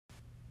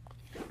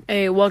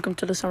Hey, welcome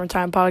to the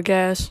Summertime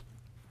Podcast.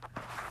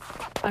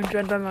 I'm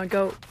joined by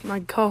my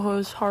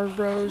co-host,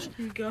 Harbros.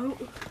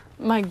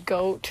 My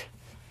goat.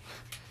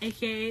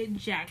 A.K.A.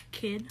 Jack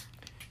Kid.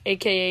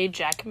 A.K.A.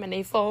 Jack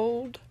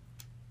Manifold.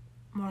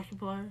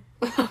 Markiplier.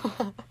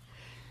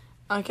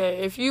 Okay,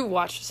 if you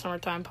watch the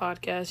Summertime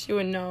Podcast, you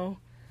would know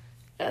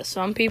that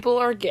some people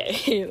are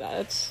gay.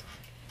 That's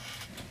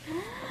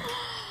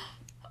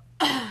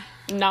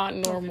not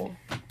normal.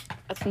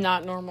 That's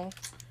not normal.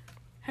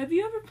 Have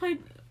you ever played...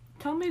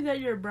 Tell me that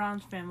you're a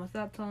Browns fan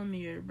without telling me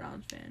you're a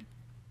Browns fan.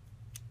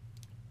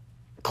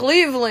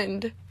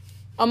 Cleveland.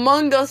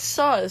 Among Us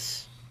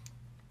sus.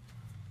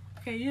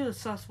 Okay, you're the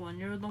sus one.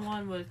 You're the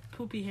one with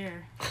poopy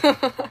hair.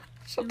 Shut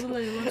It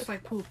literally looks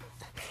like poop.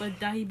 Like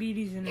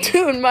diabetes in it.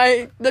 Dude,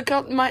 my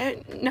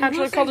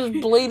natural color's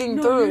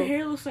bleeding through. Your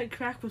hair looks like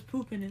crack with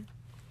poop in it.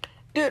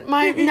 Dude,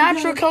 my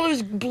natural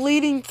color's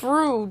bleeding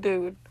through,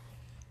 dude.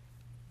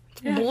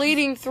 It's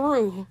bleeding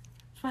through.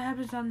 That's what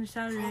happens on the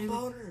Saturday.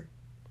 Tromboner.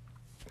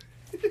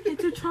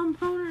 It's a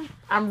tromboner.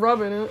 I'm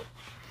rubbing it.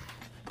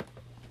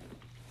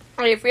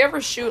 Hey, if we ever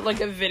shoot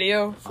like a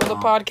video for the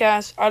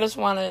podcast, I just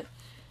want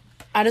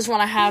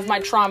to have my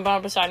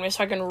trombone beside me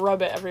so I can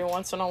rub it every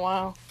once in a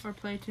while. Or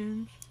play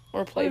tunes.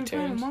 Or play Are you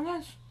playing tunes. Among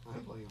Us? I'm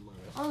playing Among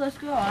Us. Oh, let's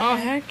go. Oh,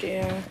 heck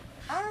yeah.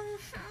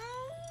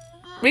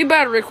 We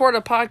better record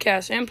a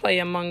podcast and play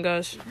Among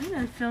Us. I'm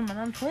gonna film it.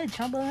 I'm playing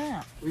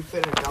trombone. We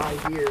finna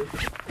die here.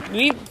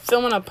 We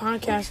filming a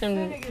podcast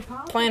and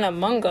playing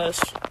Among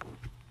Us.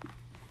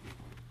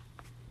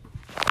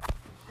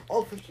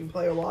 Oh,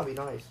 15-player lobby,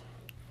 nice.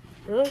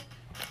 Really?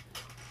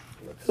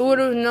 Who would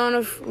have known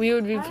if we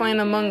would be playing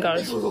Among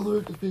Us? It was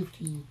alert to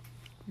 15.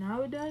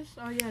 Now it does?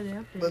 Oh, yeah, they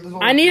But updated. there's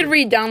I need to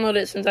re-download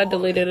it since I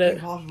deleted it.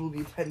 Impossible will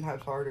be 10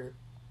 times harder.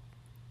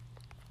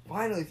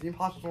 Finally, the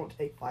impossible won't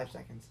take 5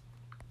 seconds.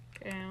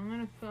 Okay, I'm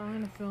gonna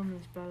film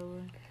this, by the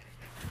way.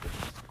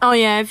 Oh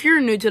yeah, if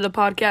you're new to the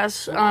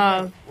podcast,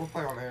 We'll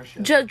play on air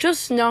shit.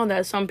 just know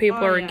that some people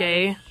Oh, are yeah.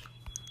 gay.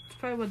 It's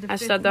probably what the I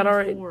fifth said that one's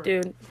already, for.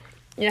 dude.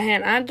 Yeah,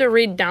 I have to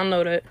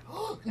re-download it.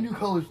 The new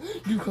colors.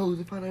 New colors.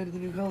 They finally added the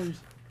new colors.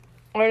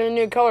 What are the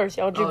new colors?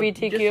 Just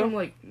LGBTQ? some,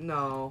 like,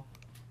 no.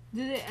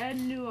 Did they add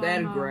new? They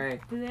added gray.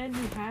 Did they add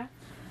new hats?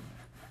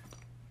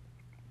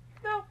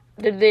 No.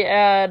 Did they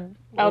add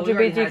Well, we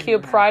already had LGBTQ new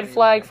pride hats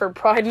flag anyway. for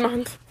Pride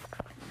Month?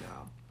 No.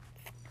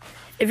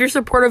 If you're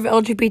supportive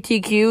of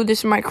LGBTQ, this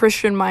is my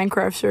Christian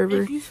Minecraft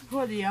server. If you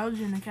support the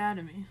Elgin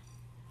Academy.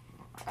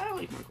 I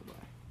like Michael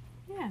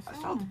Bay. Yes. I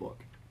saw the book.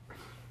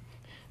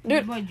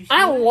 Dude, Why'd you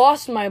I steal it?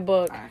 lost my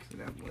book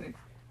Accidentally.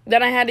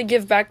 that I had to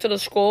give back to the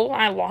school.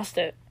 I lost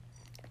it.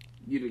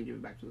 You didn't give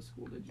it back to the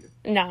school, did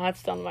you? No, it's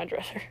still in my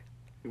dresser.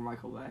 You're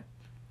Michael Bay.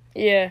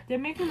 Yeah. They're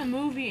making a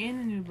movie and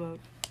a new book.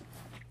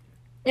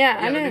 Yeah,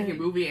 I Yeah, they're making a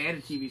know. movie and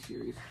a TV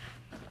series.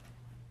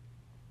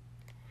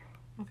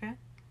 Okay.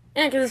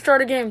 Yeah, because it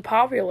started getting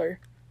popular.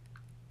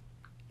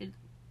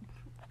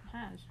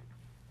 Has.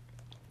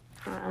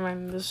 I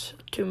mean, this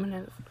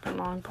 2-minute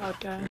long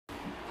podcast.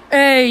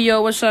 Hey,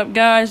 yo, what's up,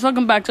 guys?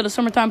 Welcome back to the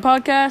Summertime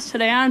Podcast.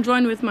 Today I'm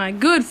joined with my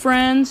good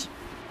friends,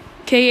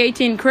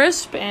 K18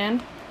 Crisp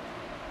and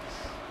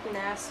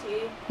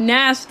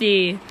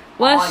Nasty.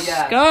 Let's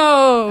yes.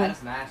 go.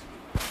 That's nasty.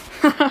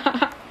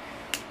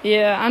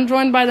 Yeah, I'm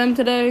joined by them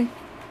today.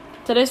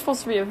 Today's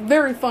supposed to be a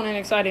very fun and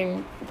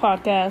exciting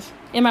podcast.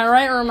 Am I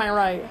right or am I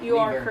right? You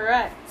are Neither.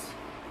 correct.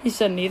 He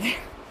said neither. He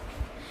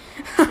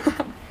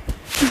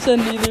said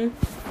neither.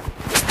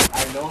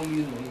 I know I'm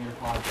using your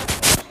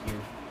podcast.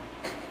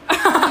 He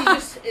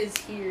just is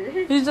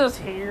here. He's just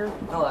here.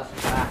 No, that's a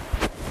fact.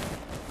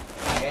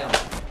 I am.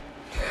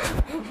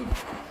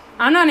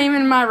 I'm not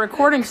even in my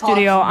recording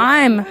studio.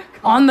 I'm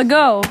on the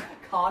go.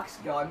 Cox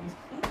gun.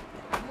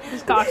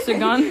 This cock's a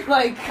gun.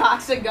 Like,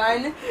 cock's a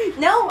gun?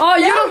 No, Oh,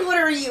 you now don't- what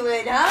are you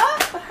in,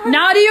 huh?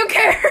 Now do you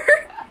care?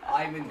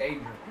 I'm in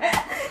danger.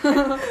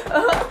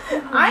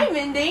 I'm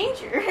in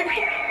danger.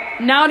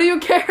 Now do you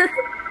care?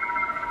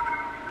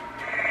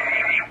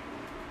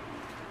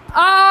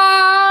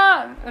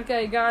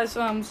 Okay, guys.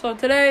 So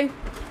today,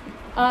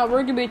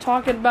 we're gonna be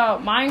talking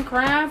about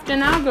Minecraft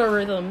and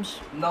algorithms.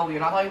 No, you're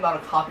not talking about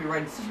a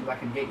copyrighted system that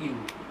can get you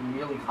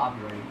merely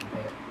copyrighted. You can pay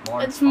it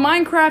large It's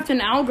fine. Minecraft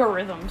and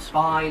algorithms.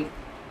 Fine.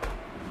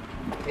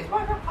 Is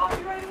Minecraft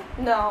copyrighted?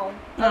 No,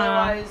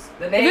 otherwise,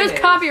 The If name it was is.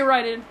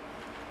 copyrighted,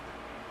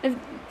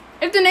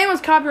 if the name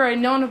was copyrighted,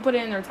 no one would put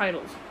it in their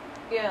titles.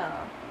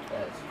 yeah.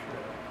 That's true.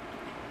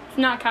 It's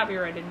not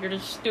copyrighted. You're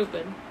just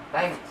stupid.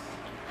 Thanks.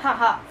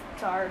 Haha,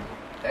 it's hard.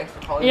 Thanks for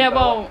calling Yeah, me.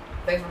 well,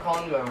 Thanks for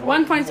calling me.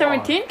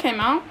 1.17 came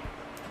out.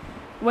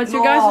 What's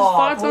your guys'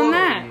 thoughts on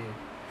that?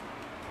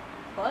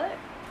 What?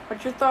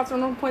 What's your thoughts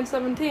on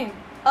 1.17?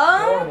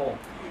 Horrible.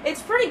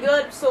 It's pretty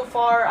good so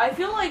far. I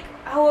feel like,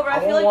 however, I I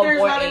feel like want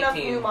there's not enough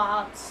 1.18. new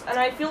mods. And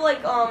I feel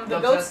like, the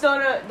No, goats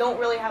don't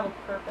really have a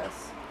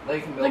purpose.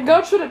 They can build The them.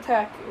 goat should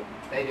attack you.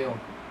 They do.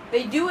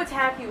 They do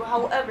attack you,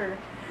 however,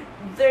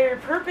 their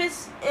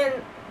purpose, and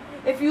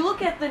if you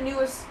look at the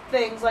newest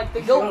things, like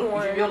the You goat should be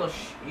horn, able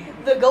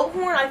to the goat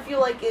horn I feel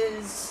like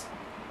is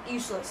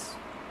useless.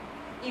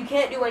 You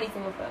can't do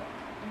anything with it.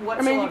 I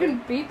whatsoever. mean, you can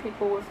beat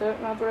people with it.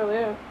 That's really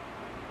it.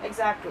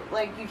 Exactly.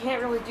 Like, you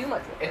can't really do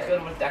much with It's it.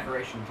 good with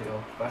decoration too,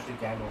 especially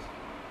candles.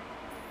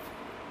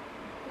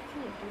 What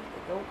can you do with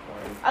the goat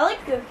horn? I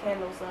like the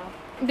candles,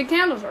 though. The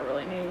candles are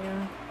really neat,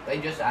 yeah. They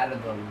just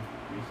added them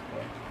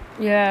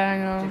recently.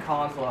 Yeah, I To know.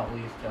 console at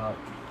least.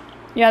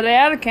 Yeah, they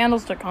added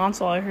candles to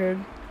console, I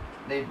heard.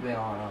 They've been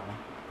on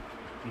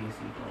PC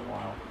for a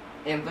while.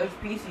 And those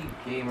PC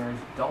gamers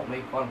don't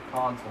make fun of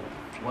consoles.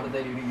 What did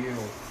they do to you?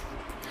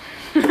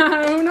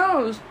 Who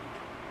knows?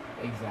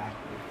 Exactly.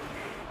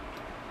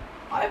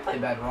 I play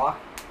Bedrock,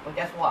 but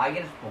guess what? I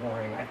get it's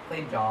boring. I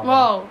play Java.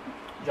 Well,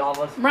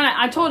 Java's Brennan,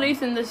 I told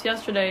Ethan this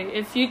yesterday.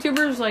 If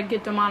YouTubers, like,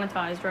 get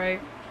demonetized,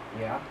 right?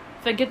 yeah.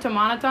 If they get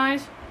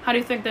demonetized, how do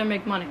you think they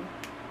make money?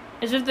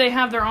 Is if they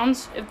have their own,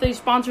 if they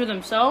sponsor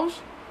themselves,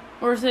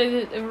 or if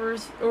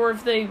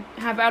they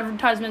have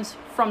advertisements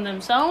from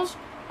themselves,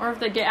 or if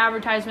they get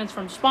advertisements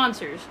from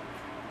sponsors.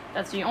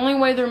 That's the only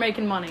way they're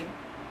making money.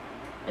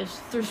 Is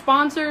through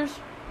sponsors,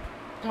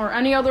 or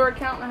any other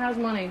account that has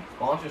money.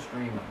 Sponsor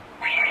streaming.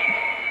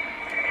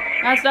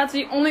 That's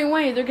the only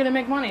way they're gonna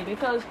make money,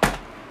 because,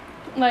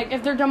 like,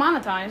 if they're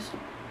demonetized,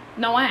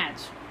 no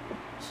ads.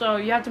 So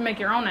you have to make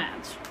your own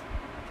ads.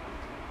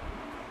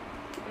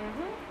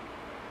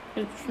 Mm-hmm.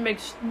 It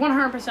makes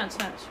 100%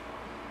 sense.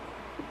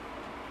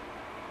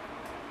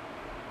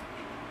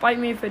 Fight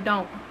me if it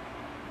don't.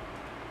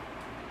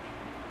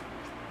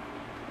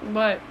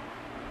 But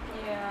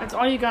Yeah. that's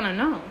all you gotta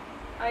know.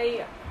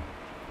 I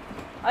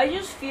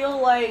just feel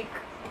like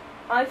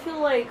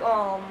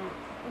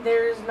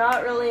there's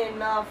not really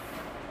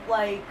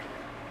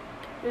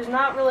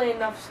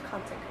enough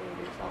content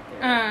creators out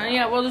there. right now.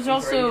 Yeah, well, there's Are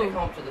you gonna also come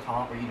up to the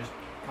top, or you just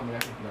come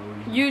there for no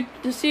reason?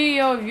 the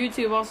CEO of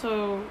YouTube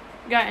also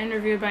got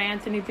interviewed by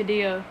Anthony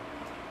Padilla.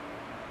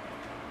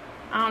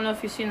 I don't know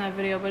if you've seen that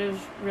video, but it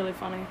was really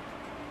funny.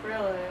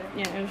 Really?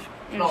 Yeah, it was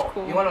No,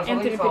 cool. you want to know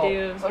Anthony something?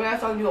 Padilla. Something I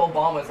was talking to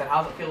Obama and said,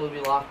 "How's it feel to be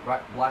the last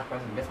black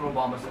president?" Guess what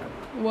Obama said?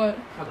 What?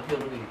 How's it feel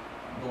to be?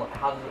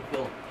 How does it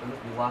feel for this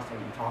to be the last time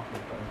you talk to the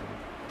president?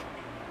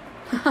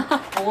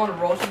 Full on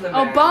roasting the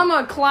man.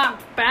 Obama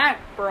clapped back,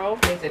 bro.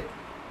 He said,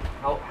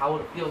 "How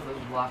would it feel if this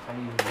was the last time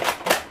you?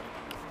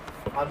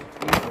 How does it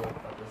feel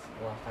that this is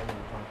the last time you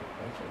talk to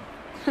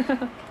the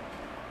president?"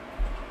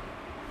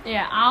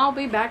 Yeah, I'll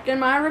be back in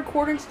my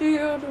recording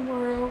studio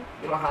tomorrow.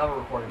 You don't have a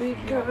recording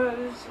studio.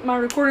 Because my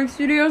recording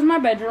studio is my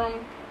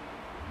bedroom.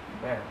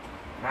 There.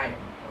 Now you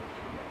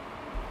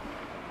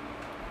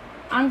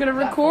I'm gonna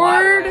That's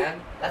record flat,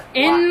 man. That's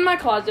in flat. my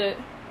closet.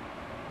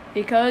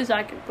 Because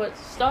I can put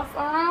stuff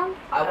around,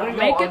 I wouldn't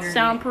go make it underneath,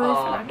 soundproof,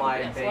 and I my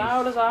can be as base.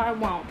 loud as I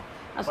want.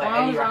 As By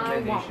loud any as I want.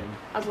 recommendation.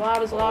 As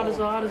loud, as loud, as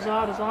loud, as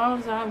loud, as loud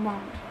as I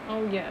want.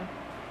 Oh yeah.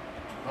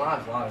 Well, not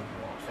as loud as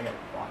you want, so I get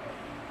quiet.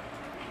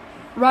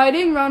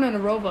 Riding round in a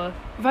rover.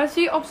 If I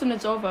see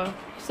Obstinitsova,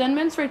 send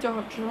men straight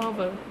to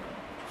Jehovah.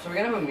 So we're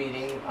gonna have a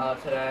meeting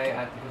today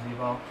at the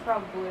gazebo.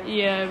 Probably.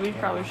 Yeah, we Yeah.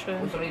 probably We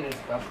should. still need to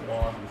discuss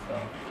laws and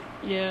stuff.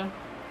 Yeah.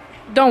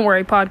 Don't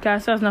worry,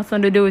 podcast. That has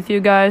nothing to do with you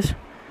guys.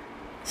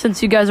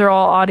 Since you guys are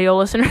all audio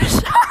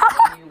listeners.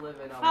 You live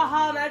in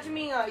Haha, imagine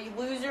being a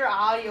loser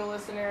audio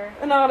listener.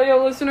 An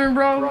audio listener,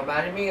 Bro, bro.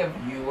 imagine being a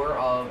viewer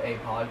of a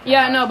podcast.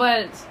 Yeah, no,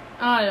 but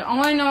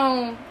all I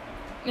know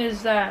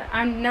is that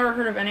I've never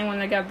heard of anyone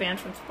that got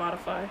banned from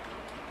Spotify.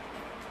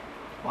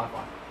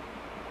 Spotify.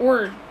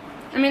 Or,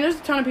 I mean, there's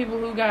a ton of people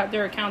who got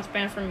their accounts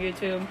banned from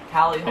YouTube.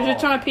 Tally There's a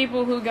ton of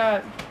people who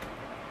got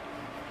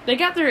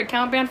their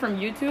account banned from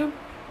YouTube.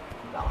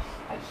 No,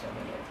 I just said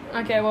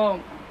that. Okay,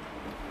 well,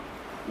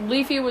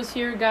 Leafy was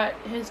here, got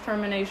his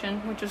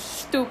termination, which is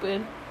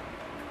stupid.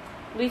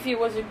 Leafy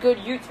was a good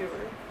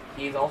YouTuber.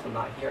 He's also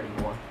not here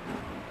anymore.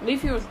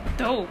 Leafy was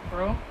dope,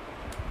 bro.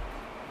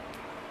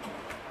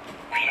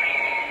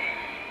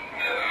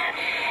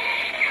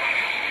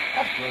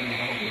 That's good.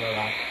 I hope you know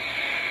that.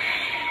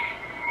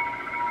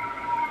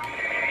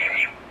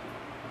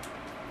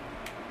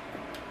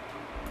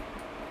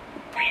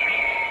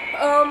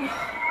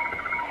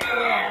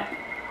 Yeah.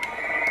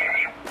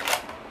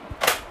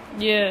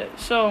 Yeah,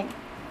 so,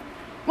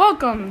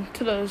 welcome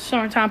to the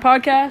Summertime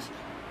Podcast.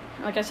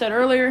 Like I said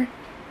earlier,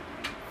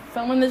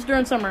 filming this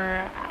during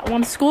summer.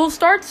 When school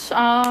starts,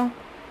 A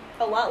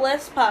lot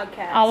less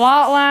podcasts. a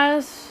lot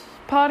less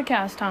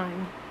podcast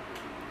time.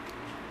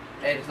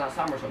 Hey, it's not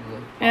summer, so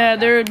good. Yeah,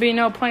 there would be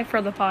no point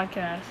for the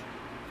podcast.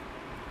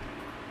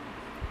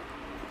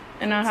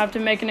 And I'd have to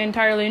make an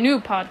entirely new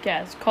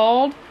podcast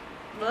called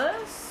The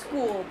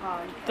school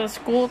podcast. The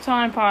School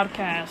Time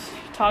Podcast.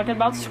 Talking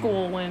about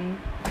school and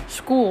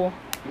school.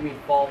 You mean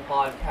fall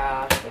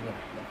podcast?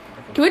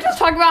 Can we just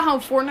talk about how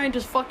Fortnite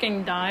just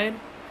fucking died?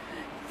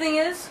 Thing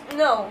is,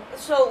 no.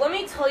 So let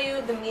me tell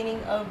you the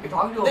meaning of You're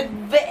talking to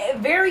the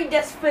very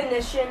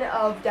definition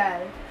of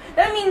dead.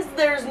 That means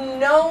there's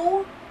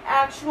no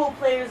actual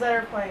players that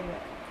are playing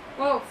it.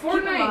 Well, Keep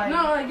in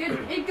mind.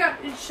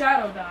 its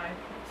shadow died.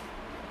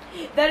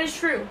 That is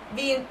true.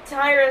 The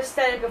entire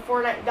aesthetic of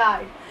Fortnite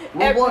died.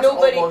 Roblox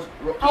Nobody. almost.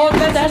 How that's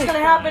That just is gonna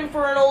fine. happen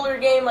for an older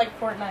game like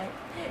Fortnite.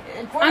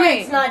 And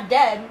Fortnite's not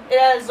dead. It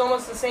has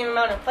almost the same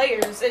amount of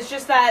players. It's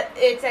just that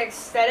its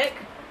aesthetic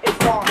is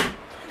gone.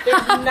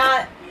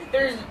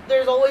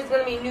 There's always going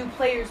to be new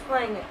players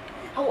playing it.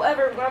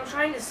 However, what I'm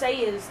trying to say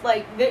is,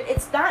 like,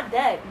 it's not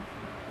dead.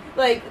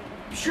 Like,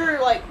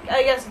 sure, like,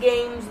 I guess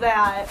games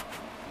that,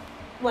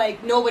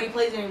 like, nobody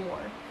plays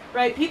anymore,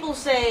 right? People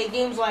say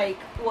games like,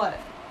 what?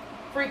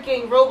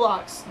 Freaking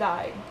Roblox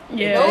died.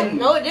 Yeah.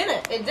 No, it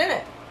didn't. It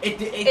didn't. It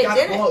It got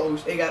didn't.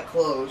 close. It got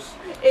close.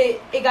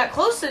 It got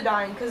close to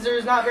dying because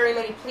there's not very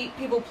many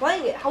people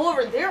playing it.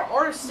 However, there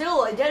are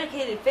still a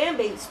dedicated fan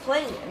base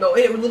playing it. No,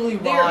 it literally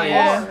There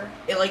rise. are.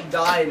 It like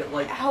died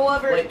like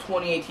However, like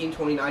 2018,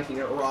 2019.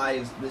 It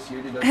rise this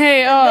year to just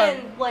Hey,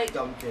 then, like,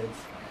 dumb kids.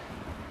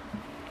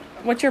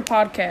 what's your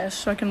podcast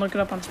so I can look it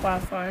up on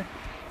Spotify?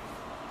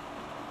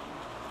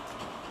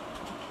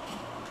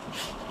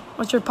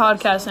 What's your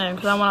podcast name?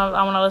 Because I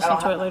wanna listen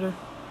to it later.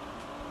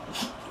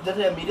 Does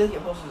it immediately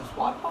get posted to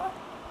Spotify?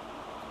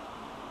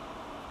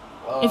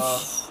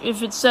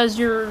 If it says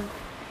your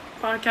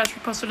podcast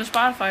was posted to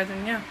Spotify,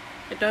 then yeah,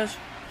 it does.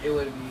 It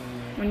would be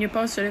When you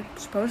posted it,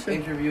 it's posted.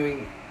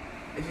 interviewing.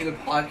 It's either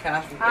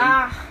podcast with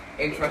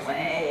interesting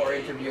people or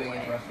interviewing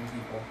interesting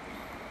people.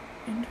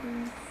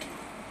 Interviewing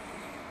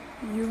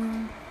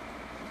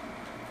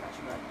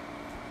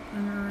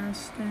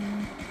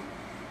interesting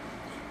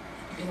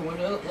Ethan, when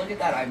you look at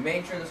that, I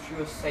made sure this tree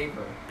was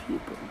safer.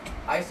 people.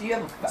 I see you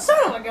have a.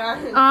 son of a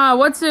gun.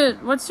 What's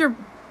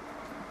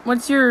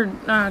your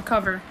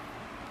cover?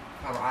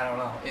 I don't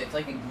know. It's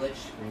like a glitch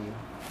screen.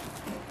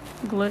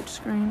 Glitch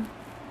screen.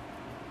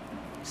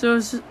 So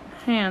is it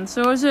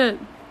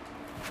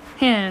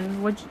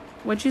hand?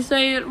 What you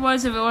say it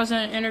was if it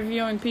wasn't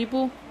interviewing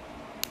people?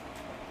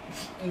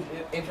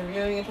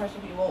 Interviewing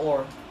interesting people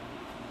or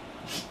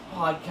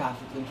podcast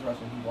with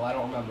interesting people. I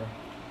don't remember.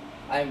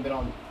 I haven't been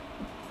on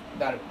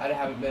that. I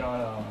haven't been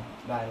on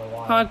that in a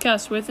while.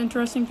 Podcast with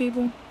interesting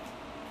people.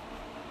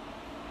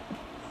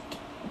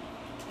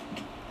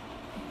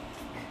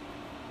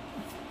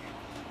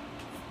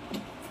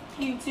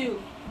 You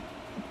too.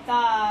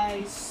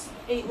 Guys,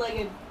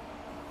 8-legged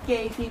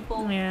gay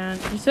people. Yeah,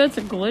 you said it's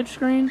a glitch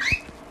screen.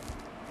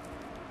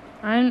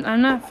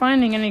 I'm not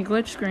finding any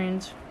glitch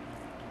screens.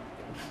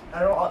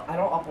 I don't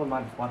upload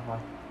mine to Spotify.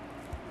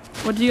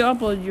 What do you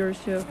upload yours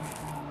to?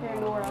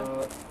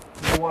 Pandora.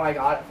 The one I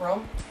got it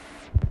from?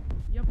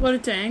 You upload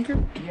it to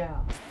Anchor? Yeah.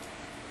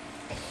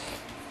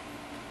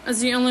 That's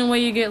the only way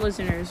you get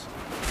listeners.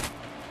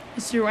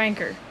 It's through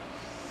Anchor.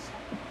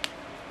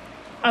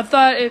 I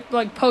thought it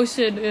like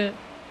posted it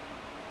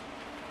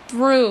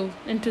through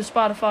into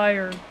Spotify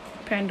or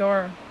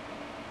Pandora.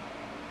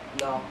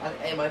 No,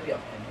 it might be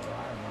on Pandora.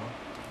 I don't know.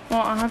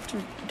 Well, I'll have to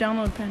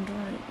download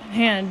Pandora.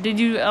 Han, did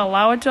you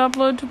allow it to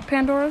upload to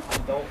Pandora? I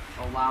don't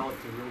allow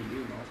it to really do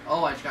most.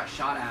 Oh, I just got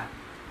shot at.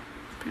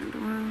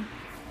 Pandora.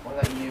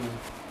 What about you?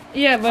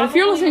 Yeah, but if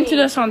you're listening to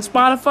this on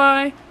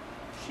Spotify,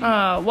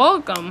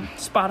 welcome,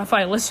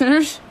 Spotify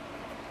listeners.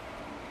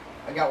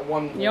 I got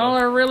one. Y'all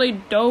are really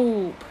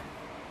dope.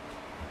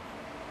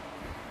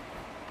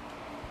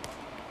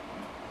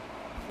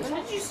 When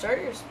did you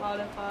start your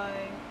Spotify?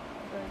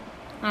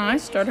 Oh, I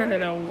started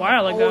it a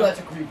while Oh, ago. that's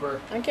a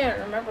creeper. I can't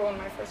remember when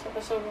my first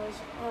episode was.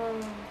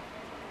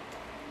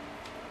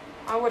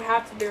 I would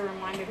have to be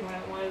reminded when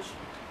it was.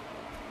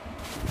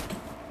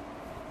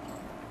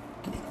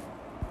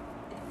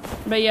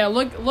 But yeah,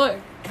 look. I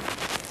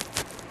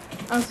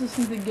was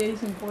listening to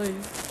Gays and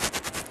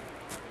Plays.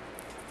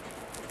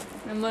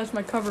 Unless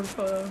my cover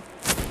photo,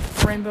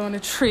 Rainbow in a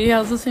Tree. I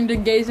was listening to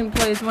Gays and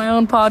Plays, my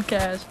own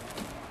podcast.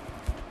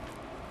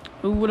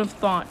 Who would have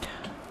thought?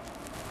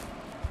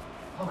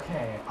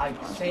 Okay, I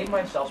saved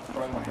myself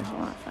destroying my It's a house.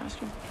 lot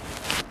faster.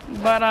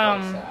 That's But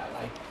really sad.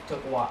 I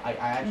took a while. I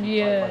actually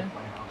yeah. tried, like,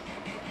 my house.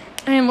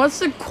 And what's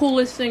the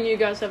coolest thing you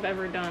guys have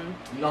ever done?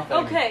 Nothing.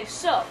 Okay,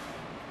 so,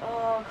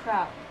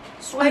 crap.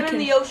 Swim in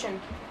the ocean.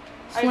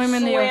 Swim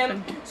in the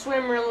ocean.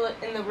 Swim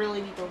in the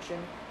really deep ocean.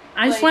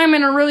 I Like- swam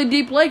in a really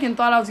deep lake and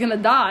thought I was gonna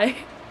die.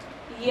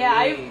 Yeah,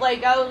 Really?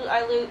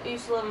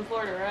 used to live in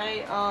Florida,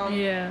 right?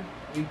 Yeah.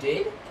 You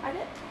did? I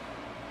did.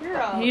 You're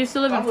He used to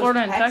live in That was Florida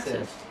and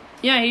Texas.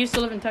 Yeah, he used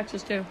to live in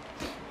Texas too.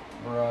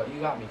 Bro, you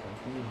got me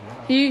confused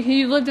now.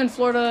 He lived in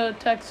Florida,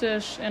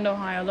 Texas, and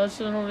Ohio. Those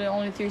are literally the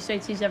only 3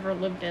 states he's ever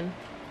lived in.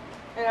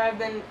 and I've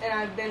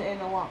been in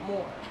a lot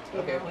more.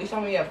 Okay, please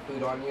tell me you have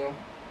food on you.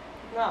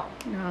 No.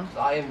 No. 'Cause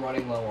I am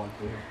running low on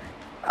food.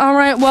 All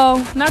right, well,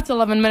 that's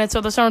 11 minutes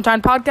of the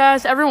Summertime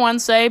Podcast. Everyone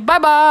say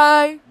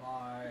bye-bye.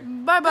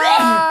 Bye.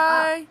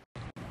 Bye-bye.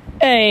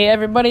 Hey,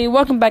 everybody.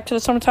 Welcome back to the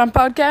Summertime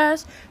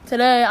Podcast.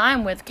 Today,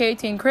 I'm with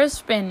KT and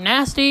Crisp and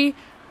Nasty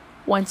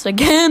once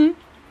again.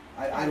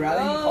 I'd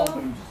rather you call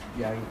them just,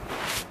 yeah.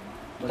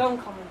 Like, Don't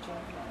call me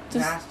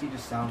Jim. nasty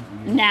just sounds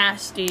weird.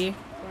 Nasty.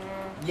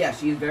 Yeah,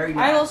 she's very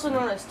nasty. I'm also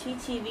known as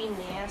TTV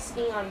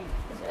Nasty on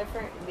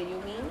different video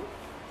games.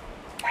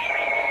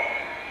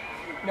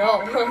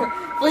 No.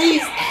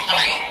 Please.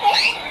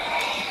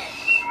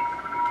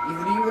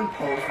 Either do you even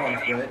post on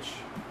Twitch?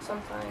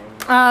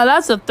 Sometimes.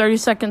 That's a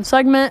 30-second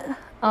segment.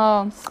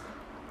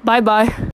 Bye-bye.